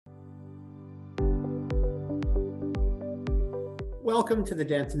Welcome to the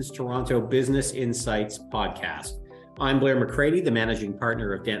Dentons Toronto Business Insights podcast. I'm Blair McCready, the managing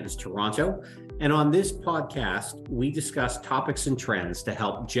partner of Dentons Toronto. And on this podcast, we discuss topics and trends to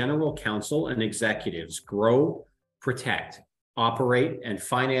help general counsel and executives grow, protect, operate, and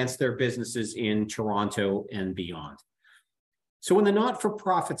finance their businesses in Toronto and beyond. So in the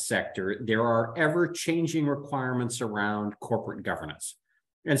not-for-profit sector, there are ever-changing requirements around corporate governance.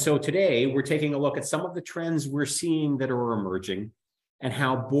 And so today we're taking a look at some of the trends we're seeing that are emerging and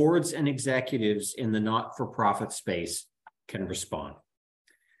how boards and executives in the not-for-profit space can respond.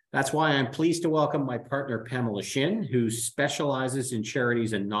 That's why I'm pleased to welcome my partner, Pamela Shin, who specializes in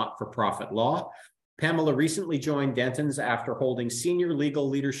charities and not-for-profit law. Pamela recently joined Dentons after holding senior legal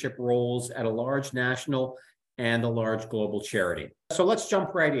leadership roles at a large national and a large global charity. So let's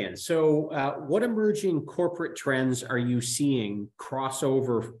jump right in. So what emerging corporate trends are you seeing cross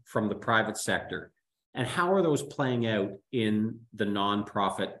over from the private sector? And how are those playing out in the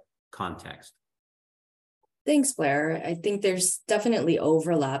nonprofit context? Thanks, Blair. I think there's definitely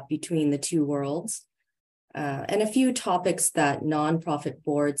overlap between the two worlds. And a few topics that nonprofit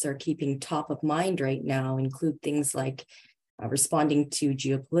boards are keeping top of mind right now include things like responding to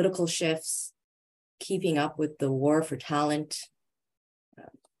geopolitical shifts, keeping up with the war for talent,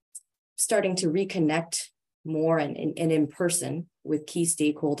 starting to reconnect more and in person with key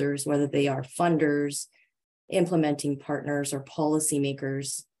stakeholders, whether they are funders, implementing partners, or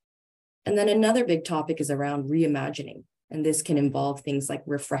policymakers. And then another big topic is around reimagining. And this can involve things like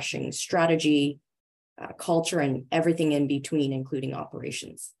refreshing strategy, culture, and everything in between, including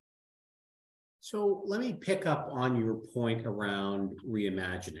operations. So let me pick up on your point around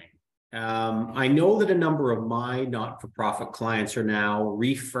reimagining. I know that a number of my not-for-profit clients are now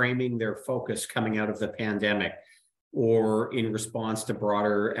reframing their focus coming out of the pandemic or in response to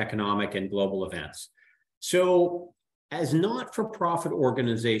broader economic and global events. So as not-for-profit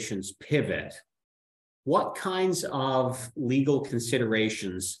organizations pivot, what kinds of legal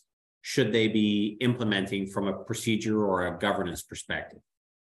considerations should they be implementing from a procedure or a governance perspective?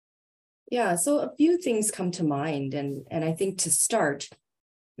 Yeah, so a few things come to mind. And I think to start,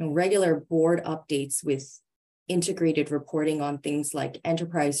 regular board updates with integrated reporting on things like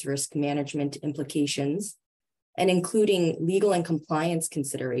enterprise risk management implications and including legal and compliance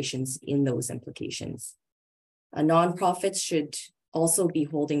considerations in those implications. Nonprofits should also be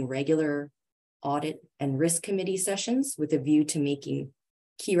holding regular audit and risk committee sessions with a view to making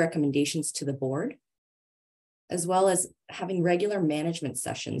key recommendations to the board, as well as having regular management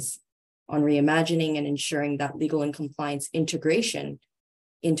sessions on reimagining and ensuring that legal and compliance integration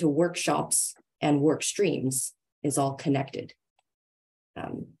into workshops and work streams is all connected.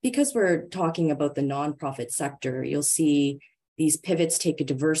 Because we're talking about the nonprofit sector, you'll see these pivots take a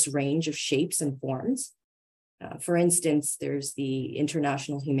diverse range of shapes and forms. For instance, there's the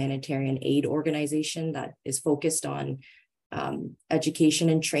International Humanitarian Aid Organization that is focused on education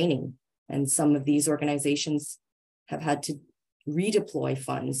and training. And some of these organizations have had to redeploy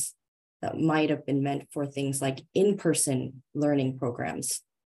funds that might have been meant for things like in-person learning programs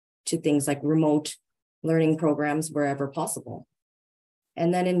to things like remote learning programs wherever possible.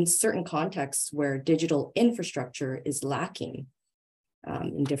 And then in certain contexts where digital infrastructure is lacking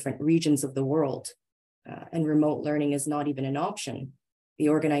in different regions of the world, and remote learning is not even an option, the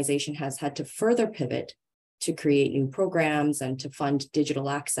organization has had to further pivot to create new programs and to fund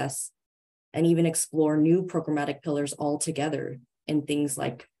digital access and even explore new programmatic pillars altogether in things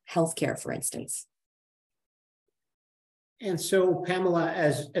like healthcare, for instance. And so, Pamela,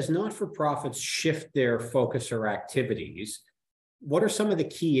 as not-for-profits shift their focus or activities, what are some of the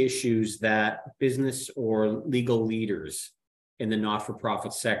key issues that business or legal leaders in the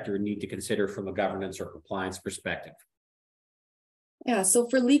not-for-profit sector need to consider from a governance or compliance perspective? Yeah, so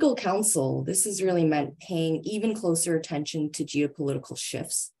for legal counsel, this has really meant paying even closer attention to geopolitical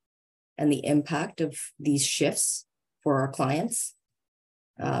shifts and the impact of these shifts for our clients.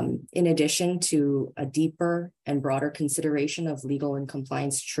 In addition to a deeper and broader consideration of legal and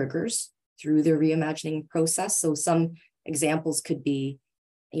compliance triggers through the reimagining process. So some examples could be,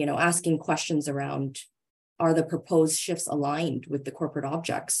 asking questions around, are the proposed shifts aligned with the corporate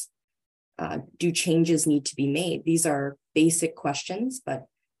objects? Do changes need to be made? These are basic questions, but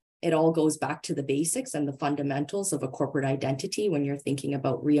it all goes back to the basics and the fundamentals of a corporate identity when you're thinking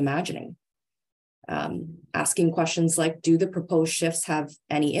about reimagining. Asking questions like, do the proposed shifts have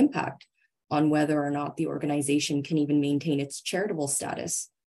any impact on whether or not the organization can even maintain its charitable status?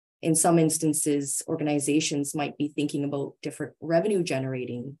 In some instances, organizations might be thinking about different revenue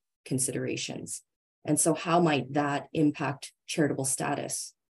generating considerations. And so how might that impact charitable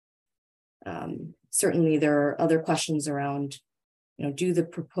status? Certainly, there are other questions around Do the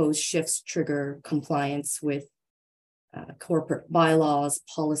proposed shifts trigger compliance with corporate bylaws,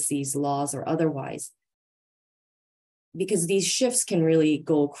 policies, laws, or otherwise? Because these shifts can really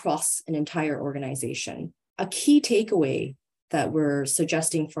go across an entire organization. A key takeaway that we're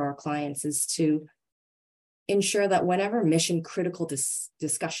suggesting for our clients is to ensure that whenever mission critical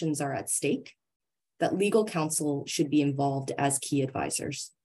discussions are at stake, that legal counsel should be involved as key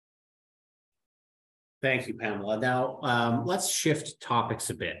advisors. Thank you, Pamela. Now, let's shift topics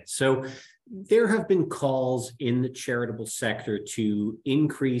a bit. So there have been calls in the charitable sector to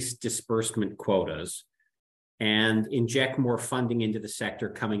increase disbursement quotas and inject more funding into the sector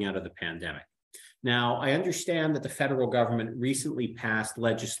coming out of the pandemic. Now, I understand that the federal government recently passed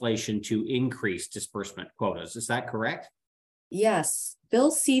legislation to increase disbursement quotas. Is that correct? Yes.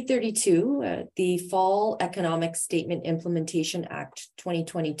 Bill C-32, the Fall Economic Statement Implementation Act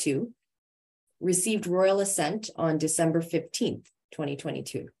 2022, received royal assent on December 15th,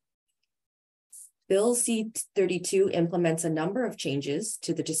 2022. Bill C-32 implements a number of changes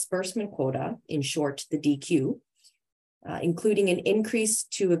to the disbursement quota, in short, the DQ, including an increase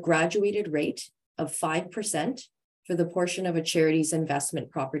to a graduated rate of 5% for the portion of a charity's investment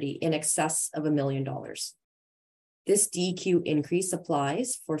property in excess of $1 million. This DQ increase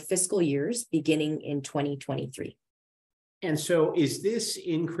applies for fiscal years beginning in 2023. And so is this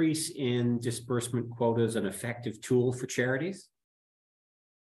increase in disbursement quotas an effective tool for charities?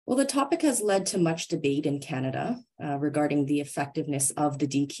 Well, the topic has led to much debate in Canada regarding the effectiveness of the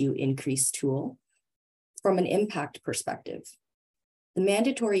DQ increase tool from an impact perspective. The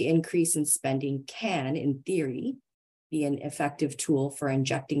mandatory increase in spending can, in theory, be an effective tool for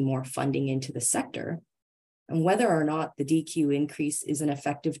injecting more funding into the sector. And whether or not the DQ increase is an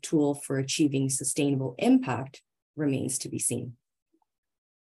effective tool for achieving sustainable impact remains to be seen.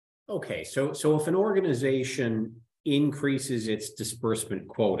 Okay, so if an organization increases its disbursement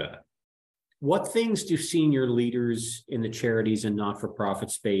quota, what things do senior leaders in the charities and not-for-profit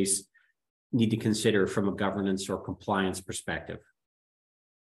space need to consider from a governance or compliance perspective?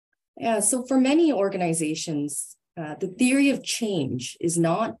 Yeah, so for many organizations, the theory of change is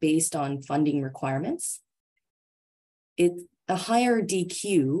not based on funding requirements. A higher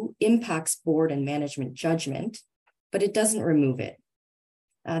DQ impacts board and management judgment, but it doesn't remove it.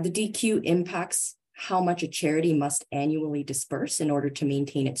 The DQ impacts how much a charity must annually disperse in order to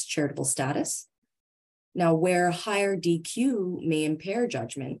maintain its charitable status. Now, where a higher DQ may impair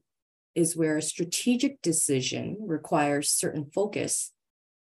judgment is where a strategic decision requires certain focus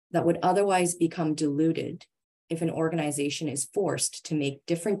that would otherwise become diluted if an organization is forced to make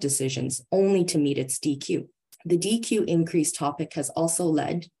different decisions only to meet its DQ. The DQ increase topic has also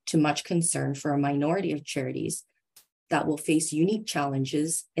led to much concern for a minority of charities that will face unique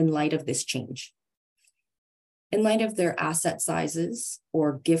challenges in light of this change. In light of their asset sizes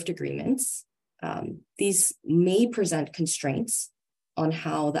or gift agreements, these may present constraints on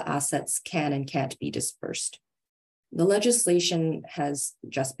how the assets can and can't be dispersed. The legislation has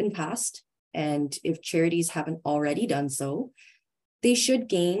just been passed, and if charities haven't already done so, they should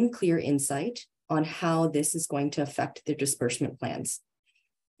gain clear insight on how this is going to affect their disbursement plans.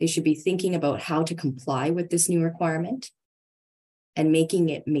 They should be thinking about how to comply with this new requirement and making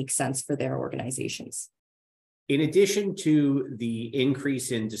it make sense for their organizations. In addition to the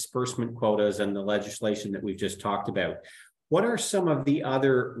increase in disbursement quotas and the legislation that we've just talked about, what are some of the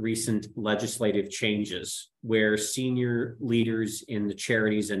other recent legislative changes where senior leaders in the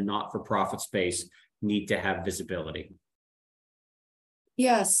charities and not-for-profit space need to have visibility?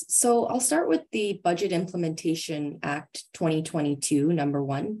 Yes, so I'll start with the Budget Implementation Act 2022, number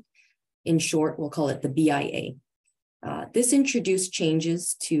 1. In short, we'll call it the BIA. This introduced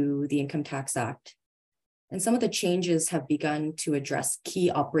changes to the Income Tax Act, and some of the changes have begun to address key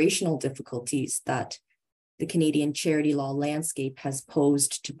operational difficulties that the Canadian charity law landscape has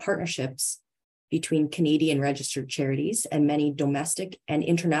posed to partnerships between Canadian registered charities and many domestic and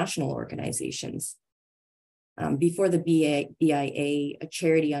international organizations. Before the BIA, a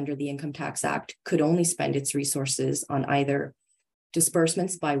charity under the Income Tax Act could only spend its resources on either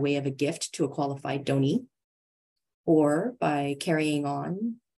disbursements by way of a gift to a qualified donee or by carrying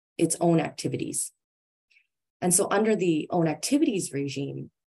on its own activities. And so under the own activities regime,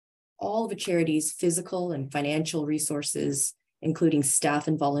 all of a charity's physical and financial resources, including staff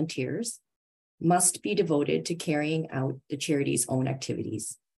and volunteers, must be devoted to carrying out the charity's own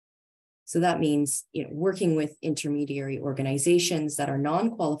activities. So that means, working with intermediary organizations that are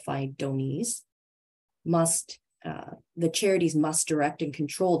non-qualified donees, the charities must direct and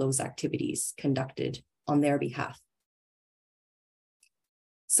control those activities conducted on their behalf.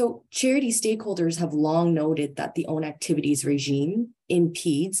 So charity stakeholders have long noted that the own activities regime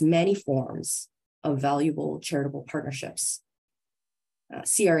impedes many forms of valuable charitable partnerships.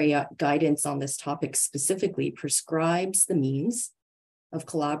 CRA guidance on this topic specifically prescribes the means of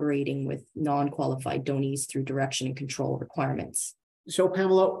collaborating with non-qualified donees through direction and control requirements. So,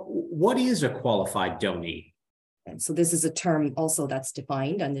 Pamela, what is a qualified donee? And so this is a term also that's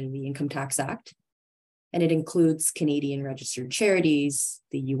defined under the Income Tax Act, and it includes Canadian registered charities,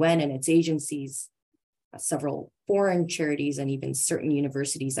 the UN and its agencies, several foreign charities, and even certain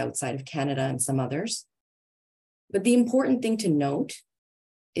universities outside of Canada and some others. But the important thing to note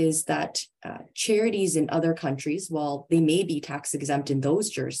is that charities in other countries, while they may be tax exempt in those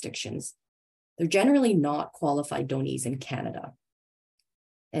jurisdictions, they're generally not qualified donees in Canada.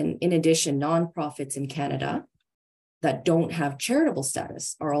 And in addition, nonprofits in Canada that don't have charitable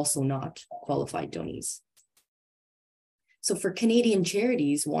status are also not qualified donees. So for Canadian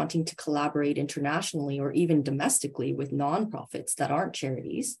charities wanting to collaborate internationally or even domestically with nonprofits that aren't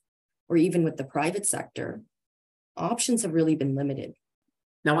charities, or even with the private sector, options have really been limited.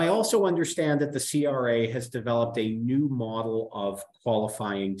 Now, I also understand that the CRA has developed a new model of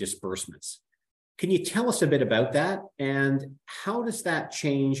qualifying disbursements. Can you tell us a bit about that? And how does that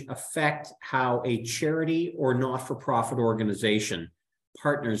change affect how a charity or not-for-profit organization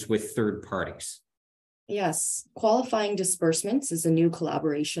partners with third parties? Yes, qualifying disbursements is a new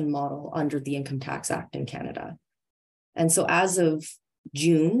collaboration model under the Income Tax Act in Canada. And so as of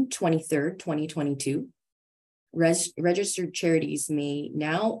June 23rd, 2022, registered charities may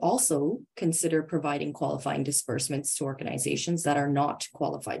now also consider providing qualifying disbursements to organizations that are not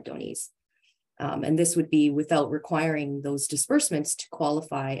qualified donees. And this would be without requiring those disbursements to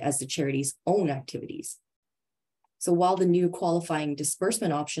qualify as the charity's own activities. So while the new qualifying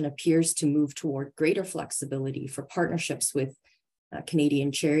disbursement option appears to move toward greater flexibility for partnerships with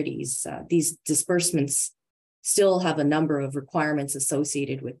Canadian charities, these disbursements still have a number of requirements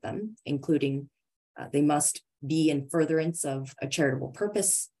associated with them, including they must be in furtherance of a charitable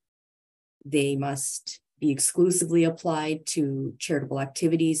purpose. They must be exclusively applied to charitable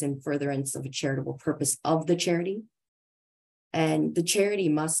activities in furtherance of a charitable purpose of the charity. And the charity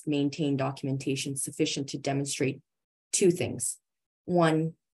must maintain documentation sufficient to demonstrate two things.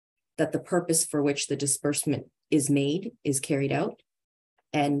 One, that the purpose for which the disbursement is made is carried out.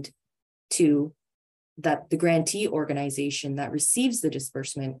 And two, that the grantee organization that receives the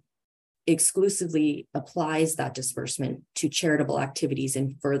disbursement exclusively applies that disbursement to charitable activities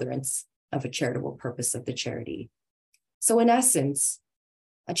in furtherance of a charitable purpose of the charity. So in essence,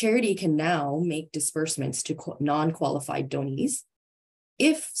 a charity can now make disbursements to non-qualified donees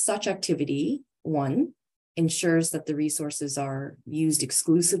if such activity, one, ensures that the resources are used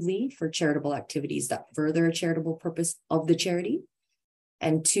exclusively for charitable activities that further a charitable purpose of the charity,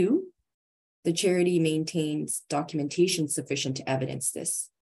 and two, the charity maintains documentation sufficient to evidence this.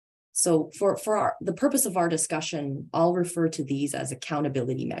 So for the purpose of our discussion, I'll refer to these as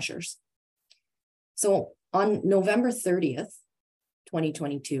accountability measures. So on November 30th,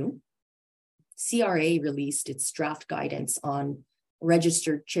 2022, CRA released its draft guidance on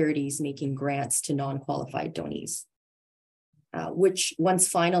registered charities making grants to non-qualified donees, which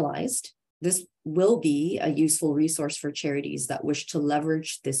once finalized, this will be a useful resource for charities that wish to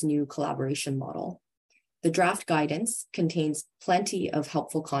leverage this new collaboration model. The draft guidance contains plenty of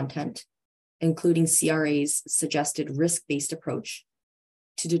helpful content, including CRA's suggested risk-based approach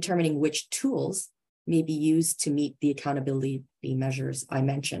to determining which tools may be used to meet the accountability measures I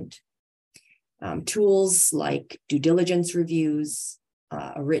mentioned. Tools like due diligence reviews,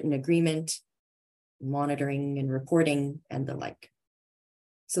 a written agreement, monitoring and reporting, and the like.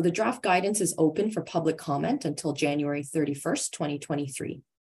 So the draft guidance is open for public comment until January 31st, 2023.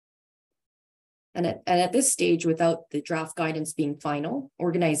 And at this stage, without the draft guidance being final,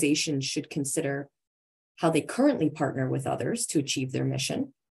 organizations should consider how they currently partner with others to achieve their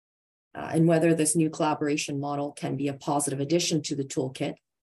mission, and whether this new collaboration model can be a positive addition to the toolkit.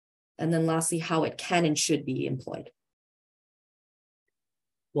 And then lastly, how it can and should be employed.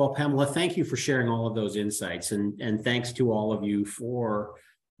 Well, Pamela, thank you for sharing all of those insights, and thanks to all of you for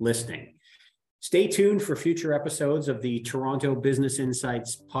listening. Stay tuned for future episodes of the Toronto Business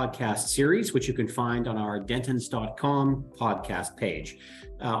Insights podcast series, which you can find on our dentons.com podcast page.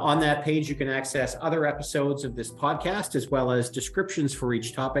 On that page, you can access other episodes of this podcast, as well as descriptions for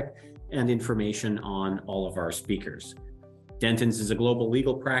each topic and information on all of our speakers. Dentons is a global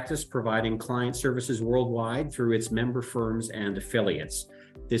legal practice providing client services worldwide through its member firms and affiliates.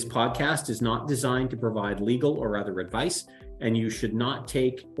 This podcast is not designed to provide legal or other advice, and you should not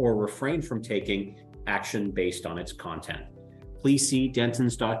take or refrain from taking action based on its content. please see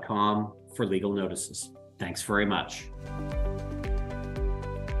dentons.com for legal notices. Thanks very much.